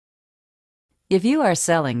If you are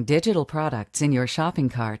selling digital products in your shopping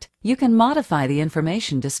cart, you can modify the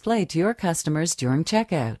information displayed to your customers during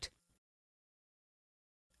checkout.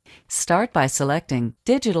 Start by selecting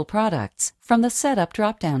Digital Products from the Setup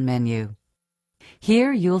drop-down menu.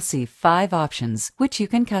 Here you'll see 5 options which you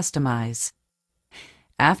can customize.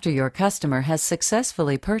 After your customer has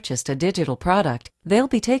successfully purchased a digital product, they'll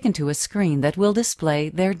be taken to a screen that will display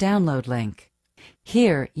their download link.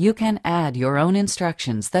 Here you can add your own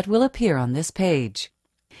instructions that will appear on this page.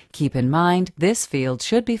 Keep in mind this field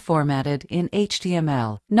should be formatted in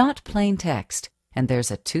HTML, not plain text, and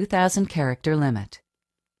there's a 2,000 character limit.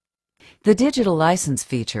 The digital license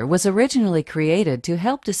feature was originally created to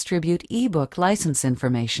help distribute ebook license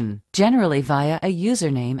information, generally via a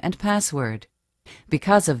username and password.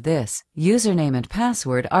 Because of this, username and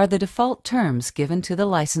password are the default terms given to the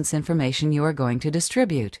license information you are going to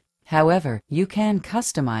distribute. However, you can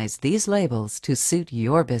customize these labels to suit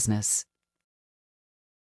your business.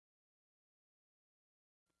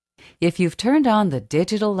 If you've turned on the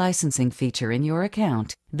digital licensing feature in your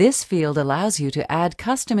account, this field allows you to add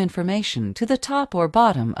custom information to the top or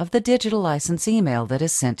bottom of the digital license email that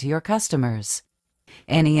is sent to your customers.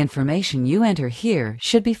 Any information you enter here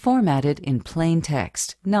should be formatted in plain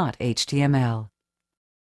text, not HTML.